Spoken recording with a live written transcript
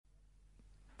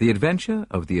The Adventure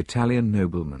of the Italian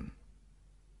Nobleman.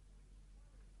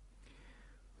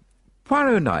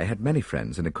 Poirot and I had many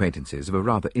friends and acquaintances of a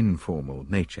rather informal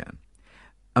nature.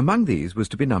 Among these was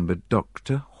to be numbered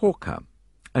Dr. Hawker,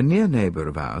 a near neighbour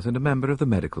of ours and a member of the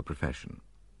medical profession.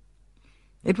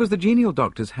 It was the genial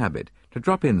doctor's habit to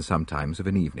drop in sometimes of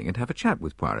an evening and have a chat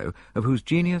with Poirot, of whose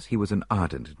genius he was an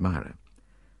ardent admirer.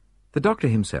 The doctor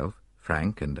himself,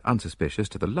 frank and unsuspicious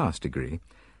to the last degree,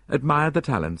 admired the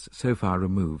talents so far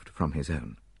removed from his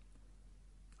own.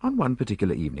 On one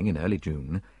particular evening in early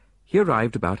June, he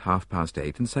arrived about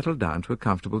 8:30 and settled down to a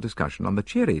comfortable discussion on the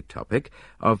cheery topic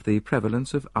of the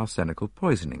prevalence of arsenical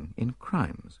poisoning in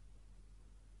crimes.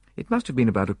 It must have been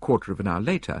about a quarter of an hour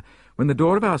later when the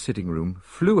door of our sitting-room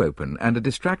flew open and a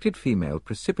distracted female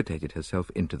precipitated herself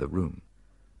into the room.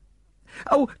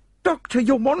 "Oh, Doctor,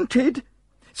 you're wanted!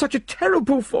 Such a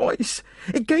terrible voice!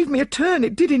 It gave me a turn,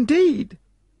 it did indeed!"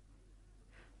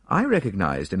 I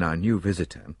recognized in our new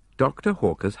visitor Dr.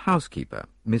 Hawker's housekeeper,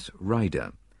 Miss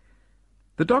Ryder.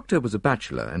 The doctor was a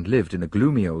bachelor and lived in a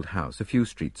gloomy old house a few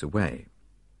streets away.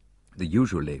 The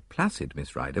usually placid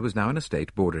Miss Ryder was now in a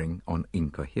state bordering on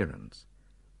incoherence.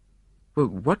 "Well,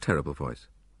 what terrible voice?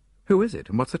 Who is it,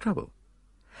 and what's the trouble?"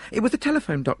 "It was the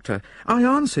telephone, Doctor. I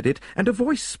answered it, and a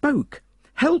voice spoke.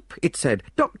 'Help,' it said.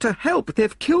 'Doctor, help,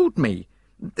 they've killed me.'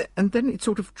 And then it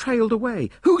sort of trailed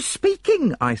away. 'Who's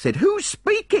speaking?' I said. 'Who's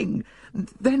speaking?'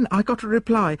 Then I got a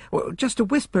reply, or just a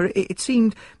whisper. It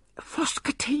seemed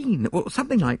Foscatine, or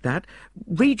something like that.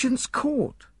 Regent's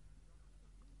Court."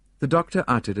 The doctor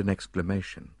uttered an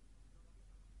exclamation.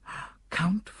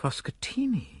 "Count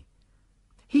Foscatini?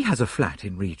 He has a flat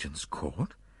in Regent's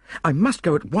Court. I must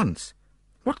go at once.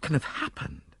 What can have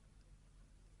happened?"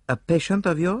 "A patient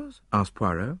of yours?" asked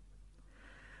Poirot.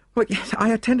 "Well, yes,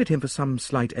 I attended him for some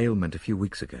slight ailment a few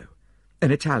weeks ago.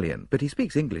 An Italian, but he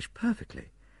speaks English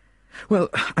perfectly. Well,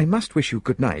 I must wish you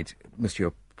good night,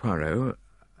 Monsieur Poirot,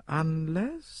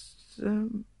 unless—"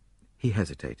 He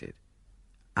hesitated.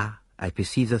 "Ah, I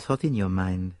perceive the thought in your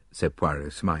mind," said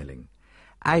Poirot, smiling.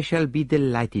 "I shall be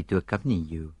delighted to accompany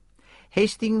you.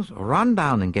 Hastings, run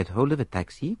down and get hold of a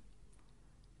taxi."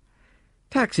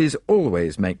 Taxis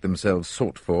always make themselves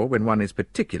sought for when one is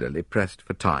particularly pressed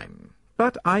for time,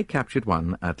 but I captured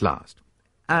one at last,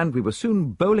 and we were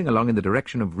soon bowling along in the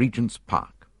direction of Regent's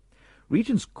Park.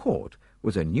 Regent's Court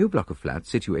was a new block of flats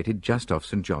situated just off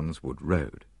St. John's Wood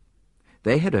Road.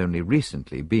 They had only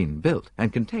recently been built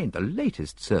and contained the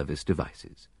latest service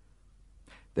devices.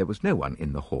 There was no one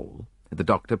in the hall. The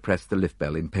doctor pressed the lift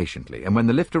bell impatiently, and when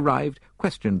the lift arrived,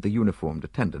 questioned the uniformed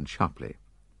attendant sharply.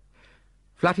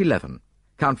 "Flat 11,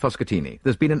 Count Foscatini.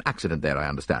 There's been an accident there, I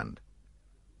understand."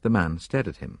 The man stared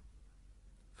at him.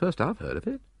 "First I've heard of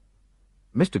it.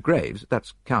 Mr. Graves,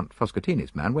 that's Count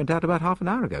Foscatini's man, went out about half an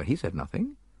hour ago. He said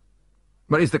nothing."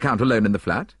 "Well, is the Count alone in the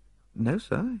flat?" "No,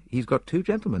 sir. He's got 2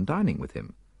 gentlemen dining with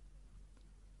him."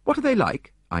 "What are they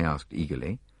like?" I asked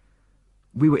eagerly.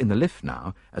 We were in the lift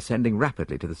now, ascending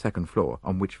rapidly to the second floor,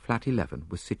 on which flat 11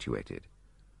 was situated.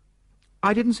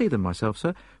 "I didn't see them myself,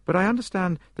 sir, but I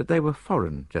understand that they were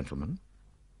foreign gentlemen."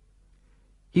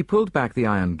 He pulled back the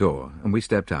iron door, and we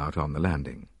stepped out on the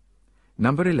landing.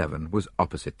 Number 11 was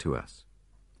opposite to us.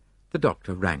 The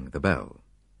doctor rang the bell.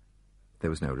 There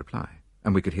was no reply,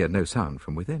 and we could hear no sound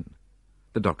from within.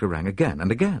 The doctor rang again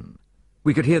and again.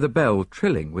 We could hear the bell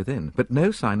trilling within, but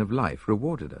no sign of life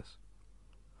rewarded us.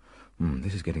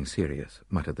 "This is getting serious,"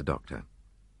 muttered the doctor.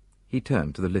 He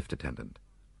turned to the lift attendant.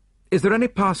 "Is there any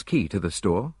pass key to the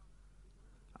store?"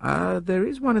 There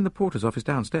is one in the porter's office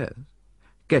downstairs."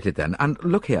 "Get it, then, and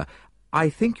look here, I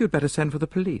think you'd better send for the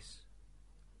police."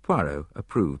 Poirot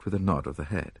approved with a nod of the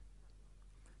head.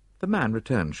 The man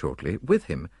returned shortly. With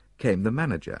him came the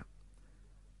manager.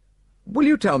 "Will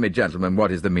you tell me, gentlemen,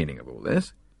 what is the meaning of all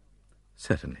this?"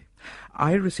 "Certainly.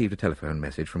 I received a telephone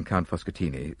message from Count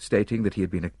Foscatini stating that he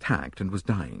had been attacked and was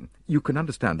dying. You can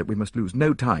understand that we must lose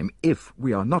no time if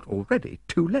we are not already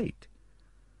too late."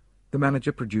 The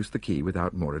manager produced the key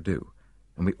without more ado,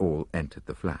 and we all entered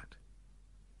the flat.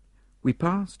 We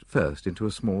passed first into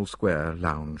a small square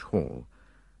lounge hall.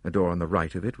 A door on the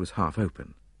right of it was half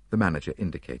open. The manager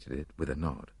indicated it with a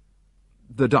nod.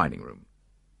 "The dining room."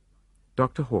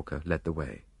 Dr. Hawker led the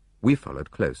way. We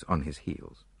followed close on his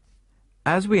heels.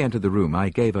 As we entered the room, I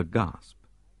gave a gasp.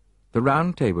 The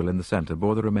round table in the centre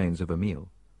bore the remains of a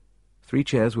meal. 3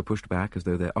 chairs were pushed back as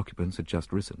though their occupants had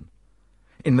just risen.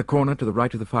 In the corner to the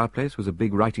right of the fireplace was a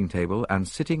big writing table, and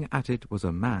sitting at it was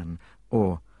a man,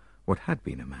 or what had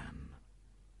been a man.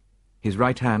 His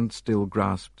right hand still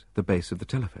grasped the base of the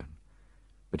telephone,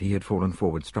 but he had fallen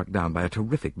forward, struck down by a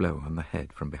terrific blow on the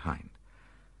head from behind.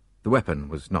 The weapon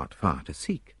was not far to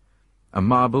seek. A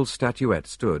marble statuette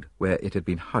stood where it had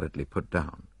been hurriedly put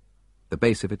down, the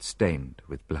base of it stained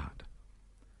with blood.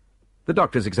 The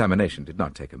doctor's examination did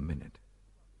not take a minute.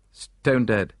 Stone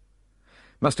dead.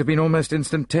 Must have been almost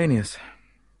instantaneous.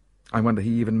 I wonder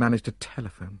he even managed to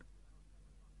telephone.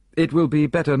 It will be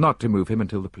better not to move him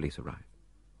until the police arrive.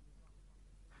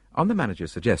 On the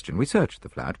manager's suggestion, we searched the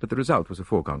flat, but the result was a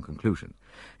foregone conclusion.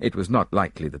 It was not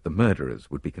likely that the murderers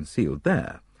would be concealed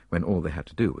there, when all they had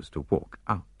to do was to walk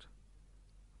out.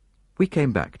 We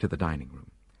came back to the dining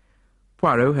room.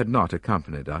 Poirot had not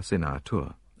accompanied us in our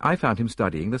tour. I found him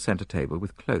studying the centre table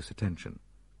with close attention.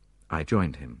 I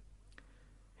joined him.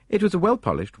 It was a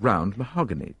well-polished, round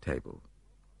mahogany table.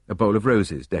 A bowl of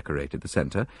roses decorated the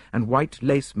centre, and white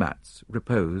lace mats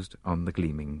reposed on the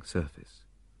gleaming surface.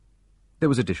 There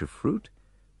was a dish of fruit,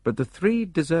 but the 3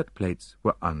 dessert plates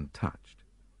were untouched.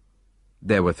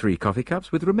 There were 3 coffee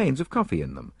cups with remains of coffee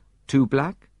in them, 2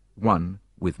 black, 1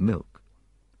 with milk.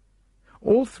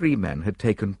 All 3 men had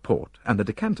taken port, and the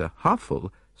decanter, half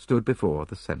full, stood before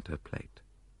the centre plate.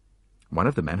 One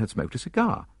of the men had smoked a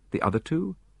cigar, the other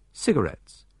 2,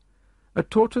 cigarettes. A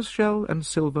tortoise-shell and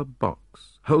silver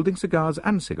box, holding cigars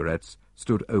and cigarettes,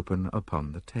 stood open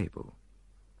upon the table.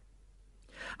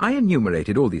 I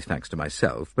enumerated all these facts to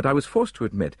myself, but I was forced to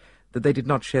admit that they did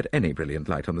not shed any brilliant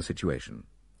light on the situation.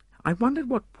 I wondered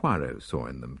what Poirot saw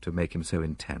in them to make him so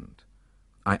intent.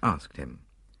 I asked him.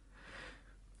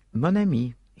 "Mon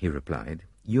ami," he replied,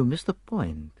 "you miss the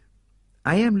point.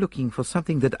 I am looking for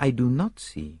something that I do not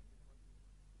see."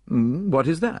 What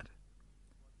is that?"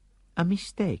 "A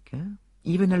mistake, eh?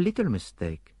 Even a little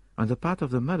mistake, on the part of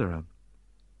the murderer."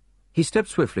 He stepped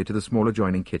swiftly to the small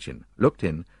adjoining kitchen, looked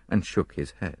in, and shook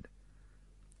his head.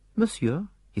 "Monsieur,"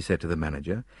 he said to the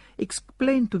manager,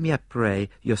 "explain to me, après,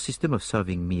 your system of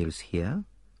serving meals here."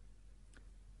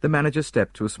 The manager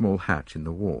stepped to a small hatch in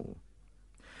the wall.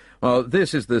 "Well,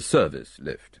 this is the service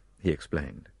lift," he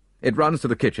explained. "It runs to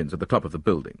the kitchens at the top of the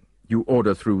building. You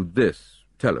order through this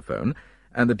telephone,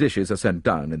 and the dishes are sent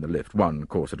down in the lift, 1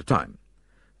 course at a time.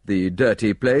 The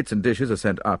dirty plates and dishes are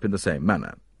sent up in the same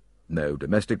manner. No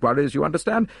domestic worries, you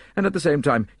understand, and at the same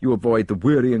time you avoid the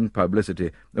wearying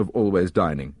publicity of always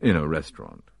dining in a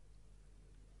restaurant."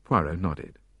 Poirot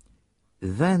nodded.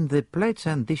 "Then the plates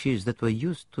and dishes that were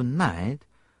used tonight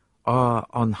are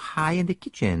on high in the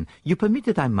kitchen. You permit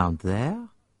that I mount there?"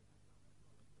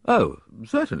 "Oh,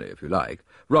 certainly, if you like.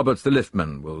 Roberts the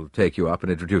liftman will take you up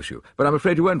and introduce you, but I'm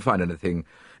afraid you won't find anything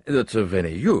that's of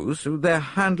any use. They're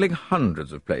handling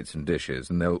hundreds of plates and dishes,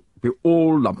 and they'll be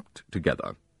all lumped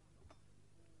together."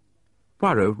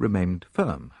 Poirot remained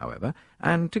firm, however,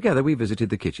 and together we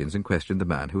visited the kitchens and questioned the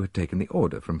man who had taken the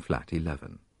order from Flat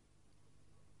 11.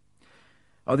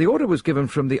 The order was given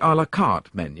from the à la carte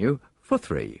menu for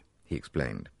 3, he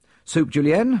explained. Soup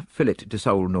julienne, filet de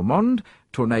sole normande,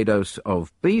 tornadoes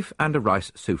of beef, and a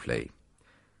rice soufflé.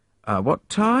 What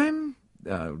time?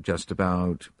 Just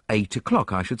about 8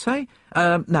 o'clock, I should say.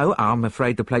 No, I'm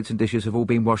afraid the plates and dishes have all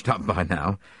been washed up by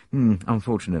now.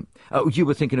 Unfortunate. You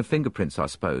were thinking of fingerprints, I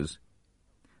suppose.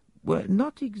 "Well,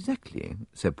 not exactly,"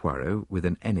 said Poirot with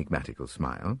an enigmatical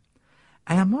smile.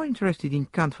 "I am more interested in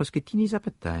Count Foschettini's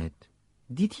appetite.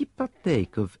 Did he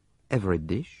partake of every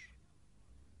dish?"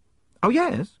 "Oh,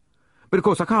 yes. But of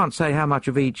course I can't say how much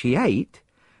of each he ate.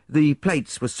 The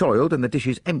plates were soiled and the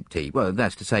dishes empty. Well,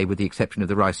 that's to say, with the exception of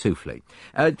the rice soufflé.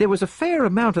 There was a fair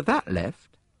amount of that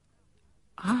left."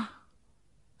 "Ah,"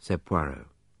 said Poirot,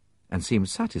 and seemed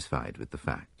satisfied with the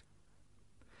fact.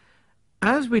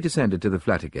 As we descended to the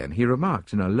flat again, he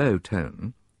remarked in a low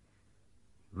tone,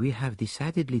 "We have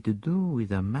decidedly to do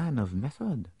with a man of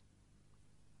method."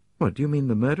 "What, do you mean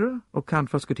the murderer, or Count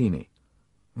Foschettini?"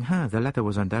 The latter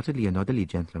was undoubtedly an orderly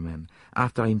gentleman.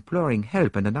 After imploring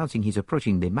help and announcing his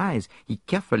approaching demise, he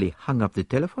carefully hung up the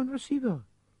telephone receiver."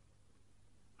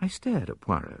 I stared at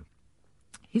Poirot.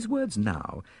 His words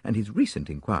now, and his recent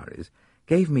inquiries,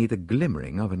 gave me the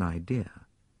glimmering of an idea.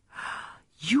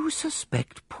 "You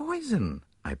suspect poison,"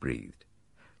 I breathed.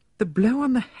 "The blow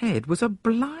on the head was a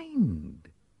blind."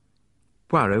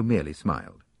 Poirot merely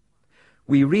smiled.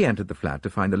 We re-entered the flat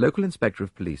to find the local inspector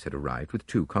of police had arrived with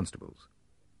 2 constables.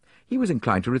 He was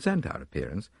inclined to resent our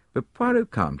appearance, but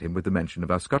Poirot calmed him with the mention of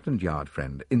our Scotland Yard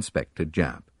friend, Inspector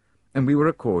Japp, and we were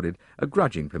accorded a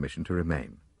grudging permission to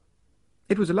remain.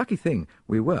 It was a lucky thing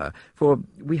we were, for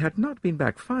we had not been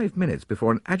back 5 minutes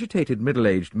before an agitated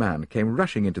middle-aged man came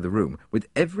rushing into the room with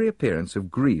every appearance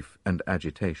of grief and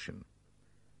agitation.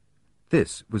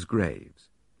 This was Graves,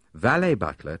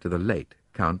 valet-butler to the late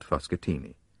Count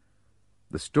Foschettini.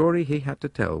 The story he had to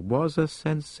tell was a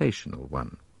sensational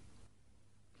one.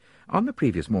 On the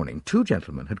previous morning, 2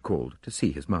 gentlemen had called to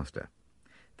see his master.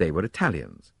 They were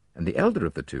Italians, and the elder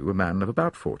of the two, a man of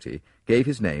about 40, gave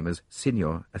his name as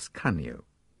Signor Ascanio.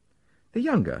 The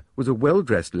younger was a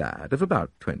well-dressed lad of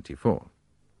about 24.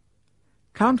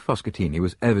 Count Foscatini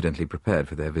was evidently prepared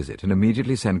for their visit and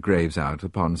immediately sent Graves out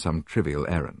upon some trivial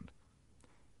errand.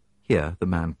 Here the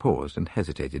man paused and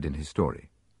hesitated in his story.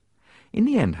 In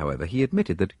the end, however, he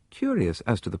admitted that, curious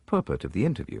as to the purport of the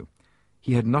interview,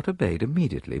 he had not obeyed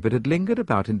immediately, but had lingered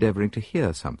about endeavouring to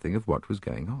hear something of what was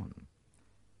going on.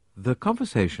 The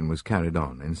conversation was carried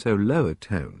on in so low a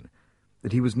tone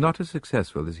that he was not as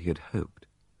successful as he had hoped,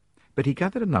 but he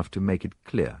gathered enough to make it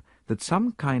clear that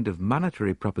some kind of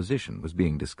monetary proposition was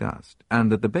being discussed,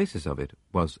 and that the basis of it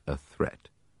was a threat.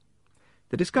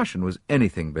 The discussion was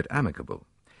anything but amicable.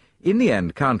 In the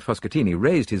end, Count Foscatini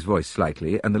raised his voice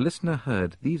slightly, and the listener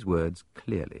heard these words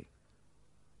clearly.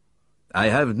 "I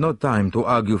have no time to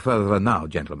argue further now,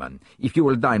 gentlemen. If you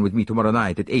will dine with me tomorrow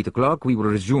night at 8 o'clock, we will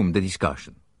resume the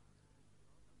discussion."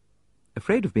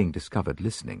 Afraid of being discovered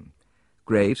listening,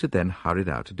 Graves had then hurried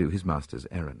out to do his master's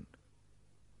errand.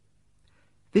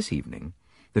 This evening,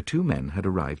 the two men had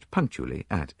arrived punctually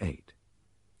at 8.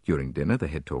 During dinner they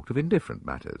had talked of indifferent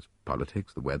matters,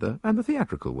 politics, the weather, and the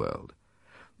theatrical world.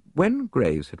 When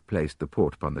Graves had placed the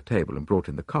port upon the table and brought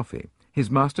in the coffee,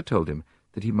 his master told him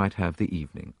that he might have the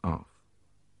evening off.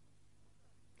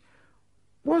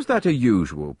 "Was that a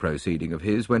usual proceeding of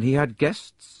his when he had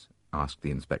guests?" asked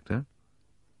the inspector.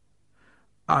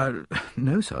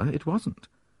 No, sir, it wasn't.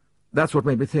 That's what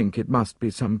made me think it must be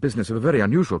some business of a very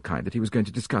unusual kind that he was going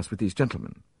to discuss with these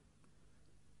gentlemen."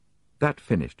 That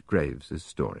finished Graves's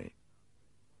story.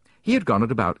 He had gone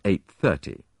at about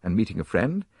 8:30, and meeting a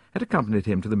friend, had accompanied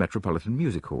him to the Metropolitan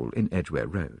Music Hall in Edgware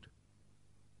Road.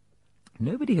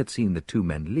 Nobody had seen the two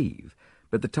men leave,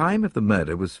 but the time of the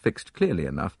murder was fixed clearly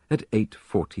enough at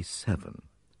 8:47.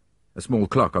 A small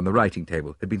clock on the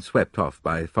writing-table had been swept off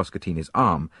by Foscatini's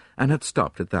arm and had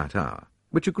stopped at that hour,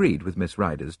 which agreed with Miss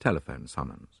Ryder's telephone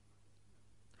summons.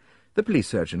 The police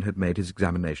surgeon had made his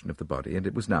examination of the body, and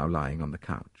it was now lying on the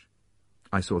couch.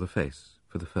 I saw the face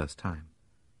for the first time.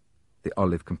 The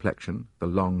olive complexion, the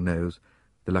long nose,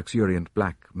 the luxuriant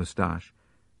black moustache,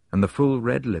 and the full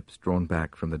red lips drawn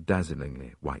back from the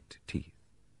dazzlingly white teeth.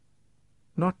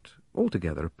 Not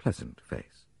altogether a pleasant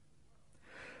face.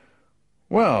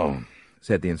 "Well,"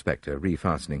 said the inspector,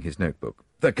 refastening his notebook,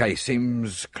 "the case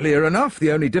seems clear enough. The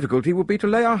only difficulty will be to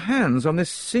lay our hands on this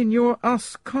Signor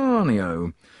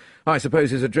Ascanio. I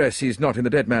suppose his address is not in the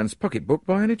dead man's pocket-book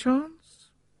by any chance?"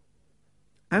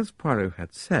 As Poirot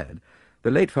had said,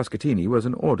 the late Foscatini was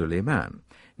an orderly man.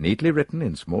 Neatly written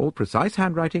in small, precise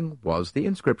handwriting was the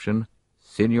inscription,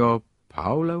 "Signor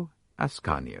Paolo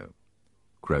Ascanio,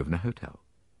 Grosvenor Hotel."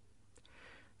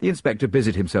 The inspector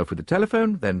busied himself with the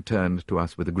telephone, then turned to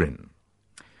us with a grin.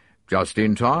 "Just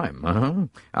in time,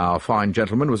 Our fine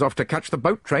gentleman was off to catch the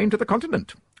boat train to the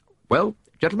continent. Well,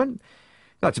 gentlemen,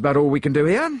 that's about all we can do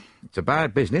here. It's a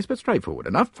bad business, but straightforward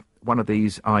enough. One of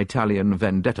these Italian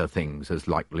vendetta things, as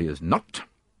likely as not."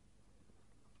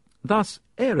 Thus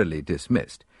airily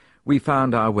dismissed, we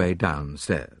found our way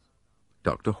downstairs.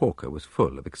 Dr. Hawker was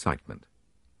full of excitement.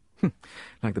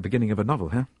 "Like the beginning of a novel,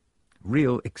 huh?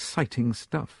 Real exciting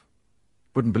stuff.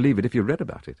 Wouldn't believe it if you read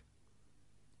about it."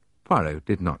 Poirot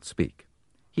did not speak.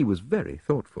 He was very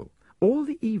thoughtful. All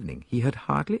the evening he had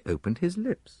hardly opened his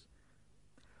lips.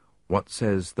 "What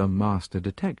says the master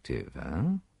detective,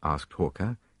 asked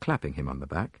Hawker, clapping him on the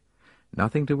back.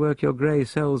 "Nothing to work your grey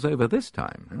cells over this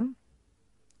time,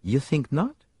 "You think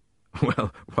not?"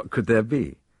 "Well, what could there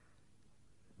be?"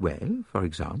 "Well, for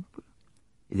example,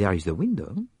 there is the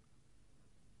window."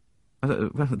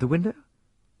 The window?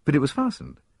 But it was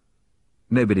fastened.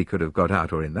 Nobody could have got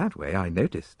out or in that way. I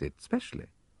noticed it specially."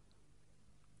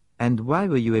 "And why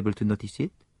were you able to notice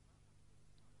it?"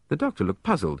 The doctor looked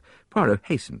puzzled. Poirot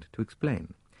hastened to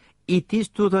explain. "It is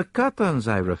to the curtains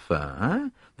I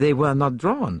refer. They were not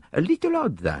drawn. A little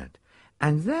odd, that.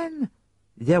 And then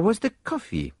there was the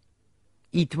coffee.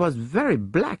 It was very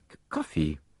black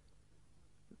coffee."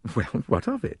 "Well, what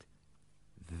of it?"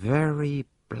 "Very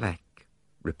black,"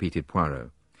 repeated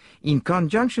Poirot. "In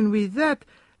conjunction with that,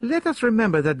 let us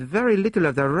remember that very little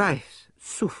of the rice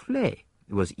soufflé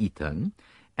was eaten,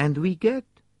 and we get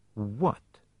what?"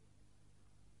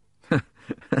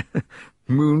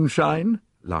 "Moonshine?"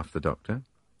 laughed the doctor.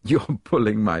 "You're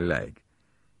pulling my leg."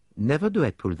 "Never do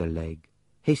I pull the leg.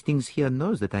 Hastings here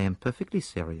knows that I am perfectly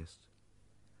serious."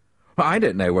 "I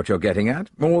don't know what you're getting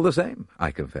at, all the same," I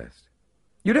confessed.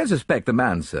 "You don't suspect the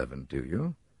manservant, do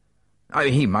you?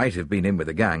 He might have been in with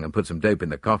the gang and put some dope in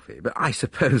the coffee, but I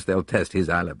suppose they'll test his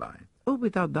alibi." "Oh,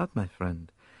 without doubt, my friend.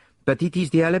 But it is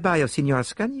the alibi of Signor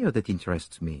Ascanio that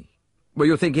interests me." Well,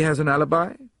 you think he has an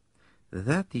alibi?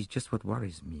 That is just what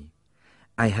worries me.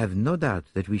 I have no doubt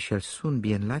that we shall soon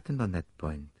be enlightened on that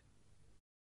point.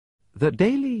 The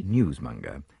Daily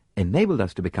Newsmonger enabled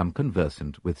us to become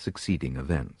conversant with succeeding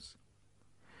events.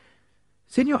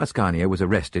 Signor Ascanio was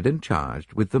arrested and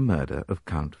charged with the murder of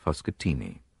Count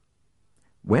Foscatini.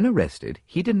 When arrested,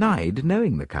 he denied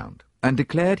knowing the Count, and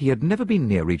declared he had never been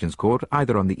near Regent's Court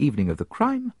either on the evening of the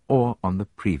crime or on the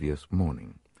previous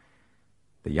morning.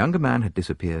 The younger man had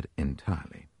disappeared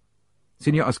entirely.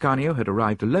 Signor Ascanio had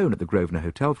arrived alone at the Grosvenor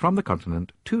Hotel from the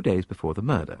Continent 2 days before the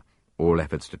murder. All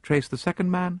efforts to trace the second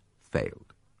man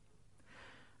failed.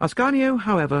 Ascanio,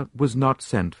 however, was not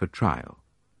sent for trial.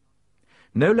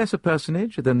 No less a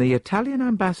personage than the Italian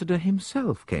ambassador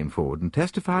himself came forward and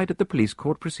testified at the police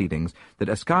court proceedings that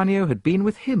Ascanio had been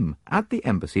with him at the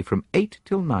embassy from 8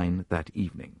 till 9 that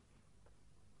evening.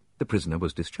 The prisoner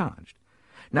was discharged.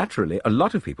 Naturally, a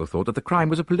lot of people thought that the crime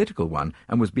was a political one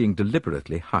and was being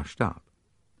deliberately hushed up.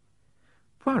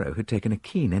 Poirot had taken a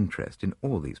keen interest in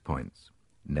all these points.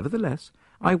 Nevertheless,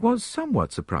 I was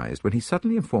somewhat surprised when he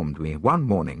suddenly informed me one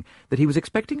morning that he was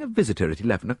expecting a visitor at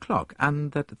 11 o'clock,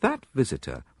 and that that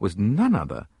visitor was none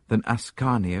other than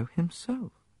Ascanio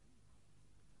himself.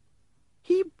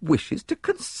 He wishes to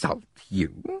consult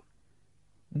you?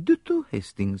 Do too,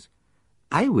 Hastings.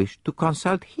 I wish to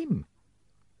consult him.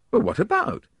 Well, what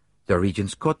about? The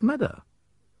Regent's Court murder.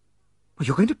 Well,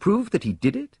 you're going to prove that he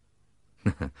did it?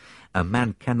 A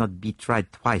man cannot be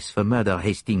tried twice for murder,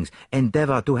 Hastings.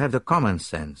 Endeavour to have the common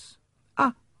sense.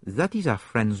 Ah, that is our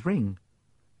friend's ring.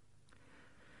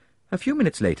 A few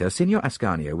minutes later, Signor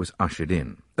Ascanio was ushered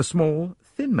in, a small,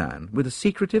 thin man with a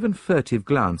secretive and furtive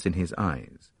glance in his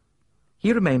eyes.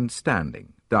 He remained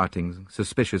standing, darting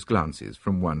suspicious glances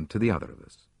from one to the other of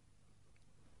us.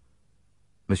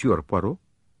 Monsieur Poirot?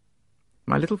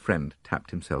 My little friend tapped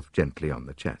himself gently on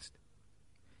the chest.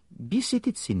 Be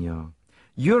seated, Signor.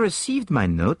 You received my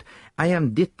note. I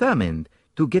am determined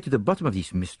to get to the bottom of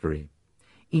this mystery.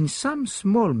 In some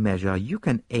small measure, you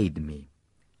can aid me.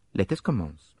 Let us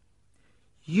commence.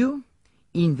 You,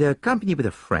 in the company with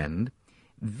a friend,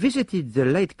 visited the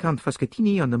late Count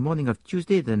Foscatini on the morning of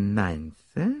Tuesday the 9th,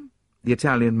 eh? The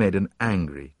Italian made an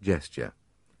angry gesture.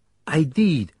 I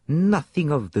did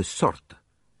nothing of the sort.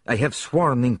 I have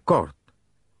sworn in court.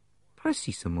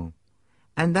 Precisement.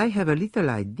 And I have a little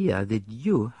idea that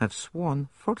you have sworn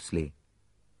falsely.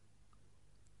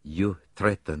 You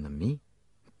threaten me?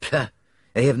 Pah!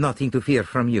 I have nothing to fear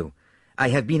from you. I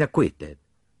have been acquitted.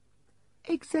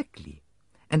 Exactly.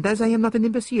 And as I am not an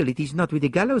imbecile, it is not with the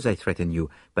gallows I threaten you,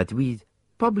 but with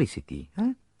publicity.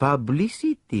 Huh?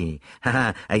 Publicity.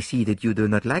 I see that you do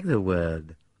not like the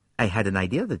word. I had an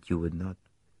idea that you would not.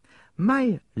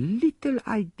 My little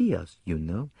ideas, you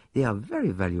know, they are very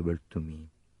valuable to me.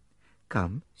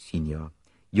 Come, Signor,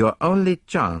 your only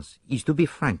chance is to be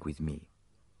frank with me.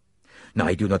 Now,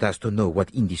 I do not ask to know what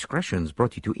indiscretions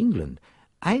brought you to England.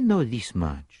 I know this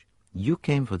much. You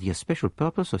came for the especial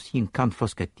purpose of seeing Count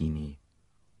Foscatini.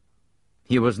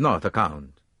 He was not a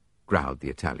count, growled the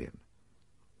Italian.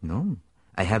 No,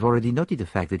 I have already noted the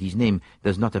fact that his name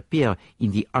does not appear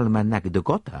in the Almanach de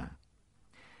Gotha.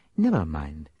 Never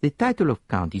mind. The title of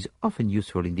count is often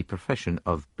useful in the profession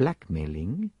of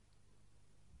blackmailing.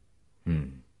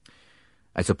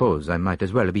 I suppose I might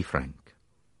as well be frank.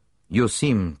 You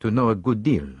seem to know a good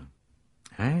deal.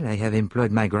 Well, I have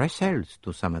employed my Gressels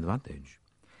to some advantage.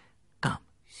 Come,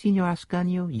 Signor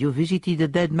Ascanio, you visited the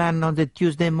dead man on the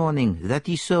Tuesday morning. That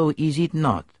is so, is it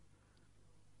not?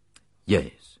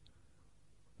 Yes,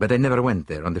 but I never went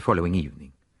there on the following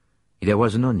evening. There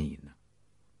was no need.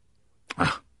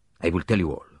 I will tell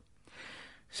you all.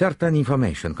 Certain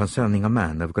information concerning a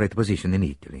man of great position in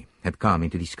Italy had come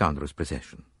into the scoundrel's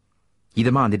possession. He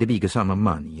demanded a big sum of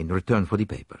money in return for the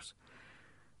papers.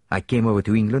 I came over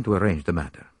to England to arrange the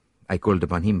matter. I called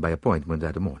upon him by appointment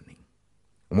that morning.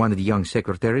 One of the young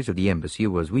secretaries of the embassy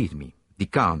was with me. The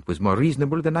Count was more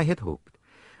reasonable than I had hoped,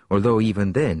 although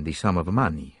even then the sum of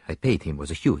money I paid him was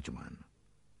a huge one.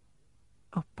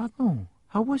 Oh, pardon.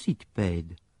 How was it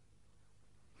paid?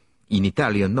 In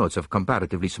Italian notes of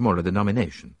comparatively smaller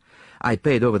denomination. I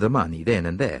paid over the money then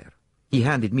and there. He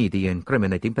handed me the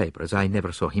incriminating papers. I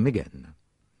never saw him again.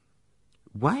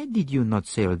 Why did you not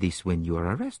say all this when you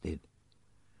were arrested?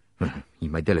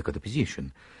 In my delicate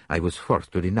position, I was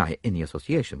forced to deny any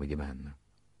association with the man.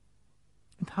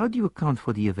 And how do you account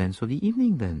for the events of the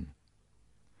evening, then?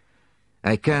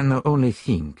 I can only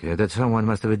think that someone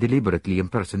must have deliberately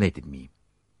impersonated me.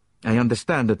 I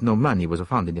understand that no money was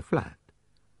found in the flat.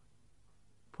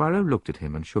 Poirot looked at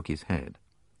him and shook his head.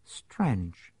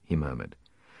 Strange, he murmured.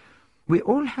 We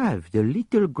all have the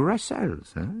little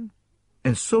Gressels, eh?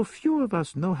 and so few of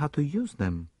us know how to use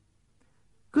them.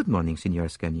 Good morning, Signor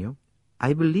Ascanio.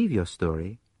 I believe your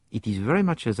story. It is very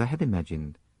much as I had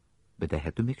imagined, but I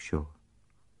had to make sure.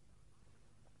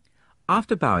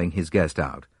 After bowing his guest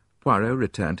out, Poirot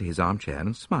returned to his armchair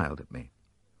and smiled at me.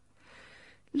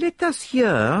 "Let us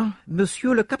hear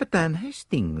Monsieur le Capitaine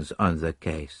Hastings on the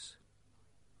case."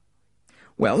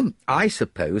 "Well, I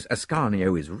suppose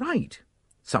Ascanio is right.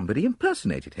 Somebody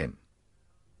impersonated him."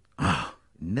 "Ah,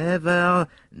 never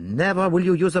will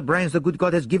you use the brains the good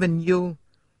God has given you.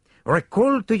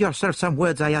 Recall to yourself some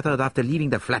words I uttered after leaving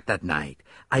the flat that night.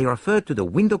 I referred to the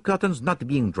window curtains not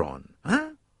being drawn.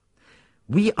 Huh?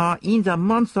 We are in the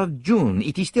month of June.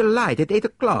 It is still light at 8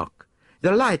 o'clock.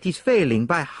 The light is failing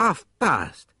by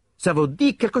 1/2 Ça vous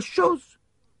dit quelque chose?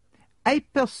 I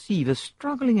perceive a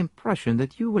struggling impression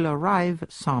that you will arrive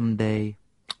some day.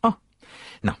 Oh,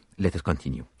 now, let us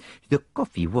continue. The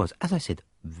coffee was, as I said,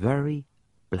 very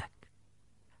black.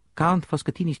 Count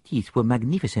Foscatini's teeth were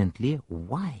magnificently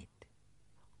white.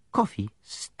 Coffee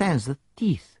stands the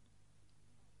teeth.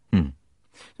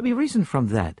 So we reasoned from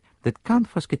that Count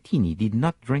Foscatini did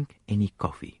not drink any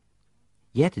coffee.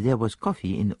 Yet there was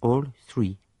coffee in all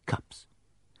 3 cups.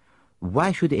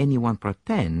 Why should anyone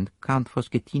pretend Count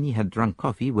Foscatini had drunk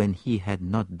coffee when he had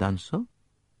not done so?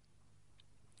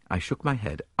 I shook my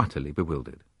head, utterly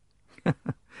bewildered.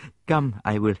 Come,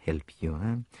 I will help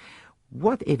you.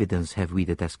 What evidence have we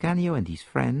that Ascanio and his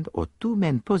friend, or 2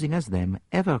 men posing as them,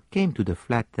 ever came to the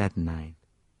flat that night?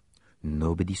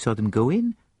 Nobody saw them go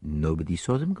in, nobody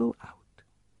saw them go out.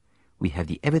 We have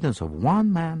the evidence of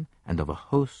 1 man and of a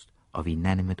host of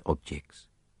inanimate objects.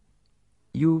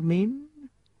 You mean?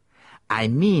 I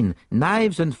mean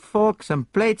knives and forks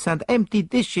and plates and empty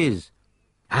dishes.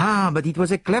 Ah, but it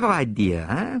was a clever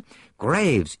idea,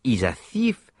 Graves is a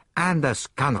thief and a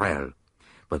scoundrel.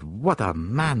 But what a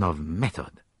man of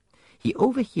method! He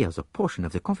overhears a portion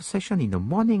of the conversation in the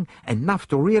morning, enough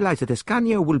to realize that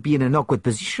Ascanio will be in an awkward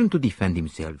position to defend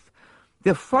himself.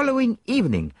 The following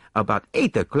evening, about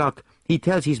 8 o'clock, he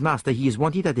tells his master he is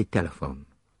wanted at the telephone.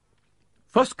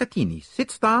 Foscatini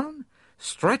sits down,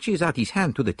 stretches out his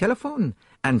hand to the telephone,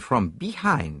 and from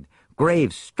behind,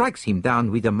 Graves strikes him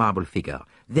down with a marble figure.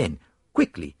 Then,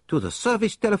 quickly, to the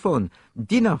service telephone,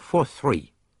 dinner for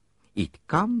 3. It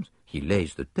comes, he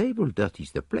lays the table,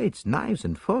 dirties the plates, knives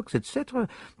and forks, etc.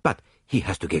 But he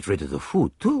has to get rid of the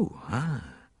food, too.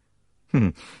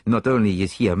 Not only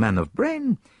is he a man of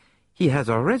brain, he has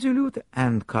a resolute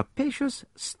and capacious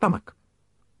stomach.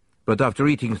 But after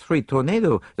eating 3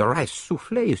 tornado, the rice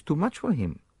soufflé is too much for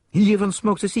him. He even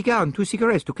smokes a cigar and 2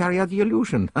 cigarettes to carry out the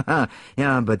illusion.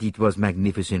 Yeah, but it was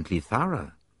magnificently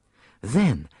thorough.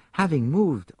 Then, having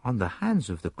moved on the hands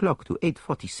of the clock to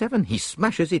 8:47, he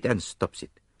smashes it and stops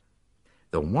it.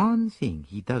 The one thing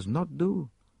he does not do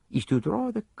is to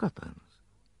draw the curtains.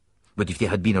 But if there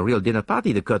had been a real dinner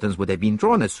party, the curtains would have been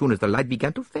drawn as soon as the light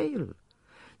began to fail.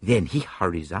 Then he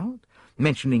hurries out,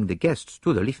 mentioning the guests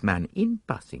to the liftman in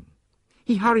passing.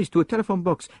 He hurries to a telephone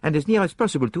box and, as near as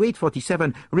possible to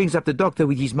 8:47, rings up the doctor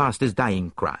with his master's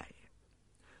dying cry.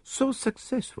 So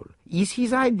successful is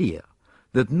his idea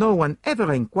that no one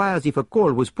ever inquires if a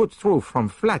call was put through from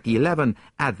flat 11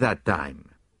 at that time.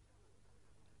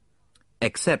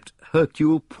 Except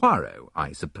Hercule Poirot,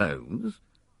 I suppose,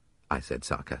 I said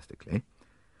sarcastically.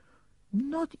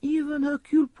 Not even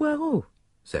Hercule Poirot,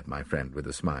 said my friend with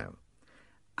a smile.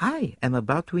 I am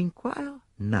about to inquire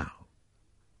now.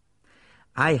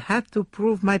 I had to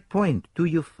prove my point to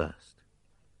you first,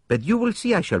 but you will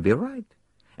see I shall be right,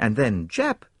 and then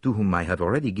Japp, to whom I have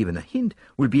already given a hint,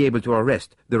 will be able to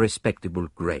arrest the respectable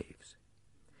Graves.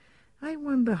 I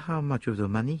wonder how much of the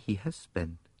money he has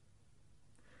spent.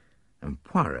 And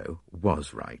Poirot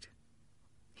was right.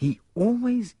 He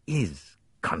always is,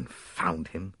 confound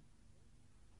him.